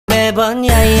매번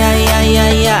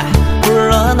야야야야야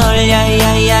불러 널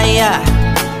야야야야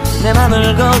내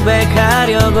맘을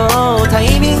고백하려고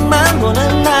타이밍만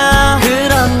보는 나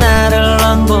그런 나를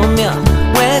넌 보며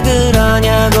왜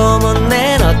그러냐고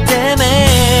묻네 너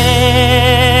때문에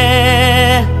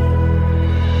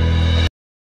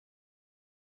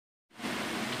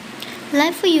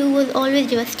Life for you was always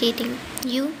devastating.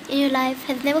 You, in your life,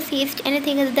 has never faced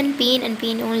anything other than pain and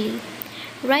pain only.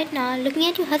 Right now, looking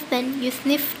at your husband, you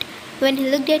sniffed when he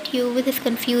looked at you with his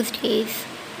confused gaze.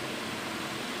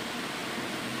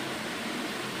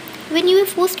 When you were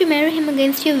forced to marry him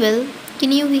against your will, you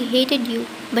knew he hated you.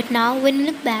 But now, when you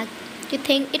look back, you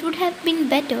think it would have been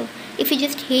better if he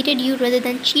just hated you rather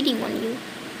than cheating on you.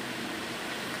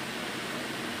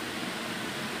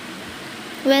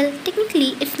 Well,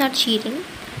 technically, it's not cheating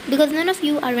because none of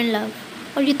you are in love,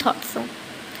 or you thought so.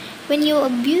 When your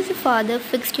abusive father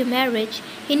fixed your marriage,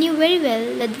 he knew very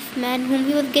well that this man whom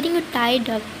he was getting you tied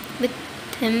up with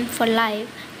him for life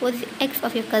was the ex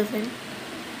of your cousin.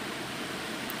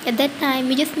 At that time,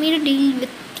 you just made a deal with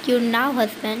your now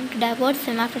husband to divorce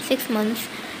him after 6 months,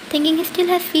 thinking he still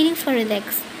has feelings for his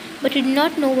ex, but you did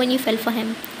not know when you fell for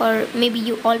him, or maybe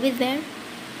you always were.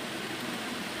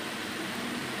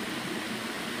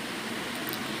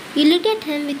 You looked at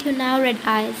him with your now red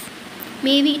eyes.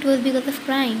 Maybe it was because of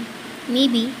crying.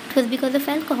 Maybe it was because of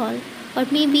alcohol. Or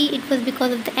maybe it was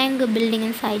because of the anger building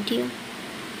inside you.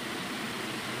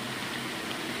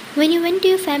 When you went to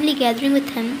your family gathering with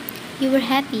him, you were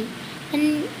happy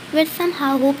and were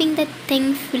somehow hoping that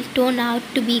things will turn out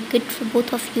to be good for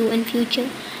both of you in future.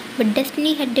 But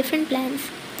destiny had different plans.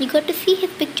 You got to see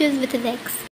his pictures with his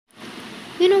ex.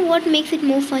 You know what makes it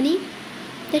more funny?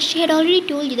 That she had already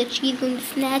told you that she is going to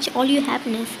snatch all your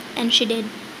happiness, and she did.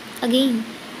 Again.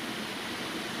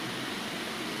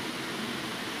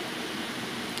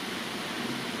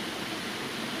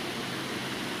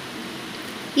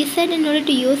 You said a note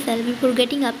to yourself before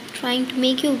getting up, trying to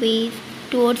make your way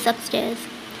towards upstairs.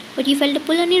 But you felt a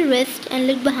pull on your wrist and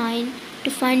looked behind to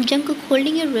find Jungkook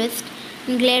holding your wrist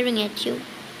and glaring at you.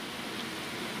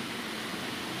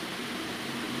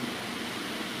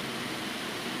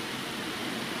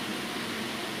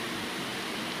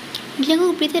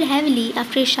 Jungkook breathed heavily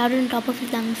after he shouted on top of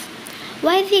his lungs.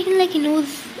 Why is he acting like he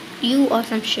knows you or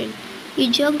some shit?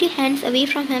 You jerked your hands away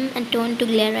from him and turned to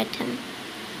glare at him.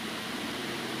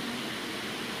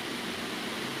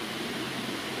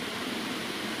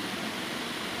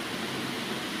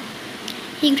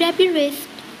 He grabbed your wrist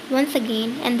once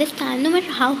again, and this time, no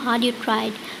matter how hard you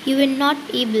tried, you were not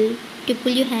able to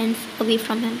pull your hands away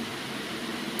from him.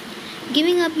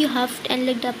 Giving up, you huffed and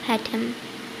looked up at him.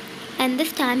 And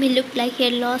this time he looked like he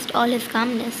had lost all his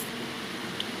calmness.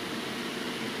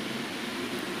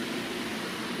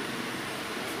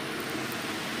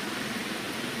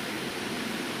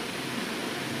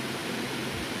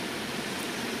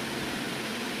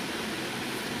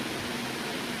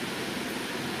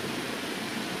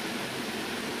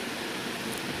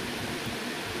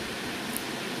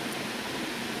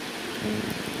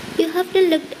 You huffed and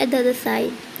looked at the other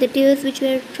side. The tears which you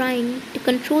were trying to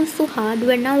control so hard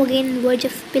were now again on the verge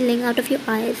of spilling out of your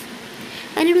eyes.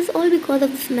 And it was all because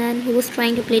of this man who was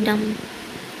trying to play dumb.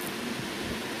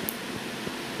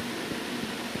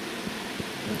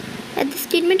 At this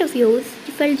statement of yours,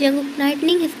 you felt Jungkook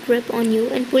tightening his grip on you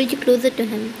and pulled you closer to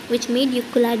him, which made you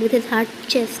collide with his hard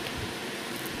chest.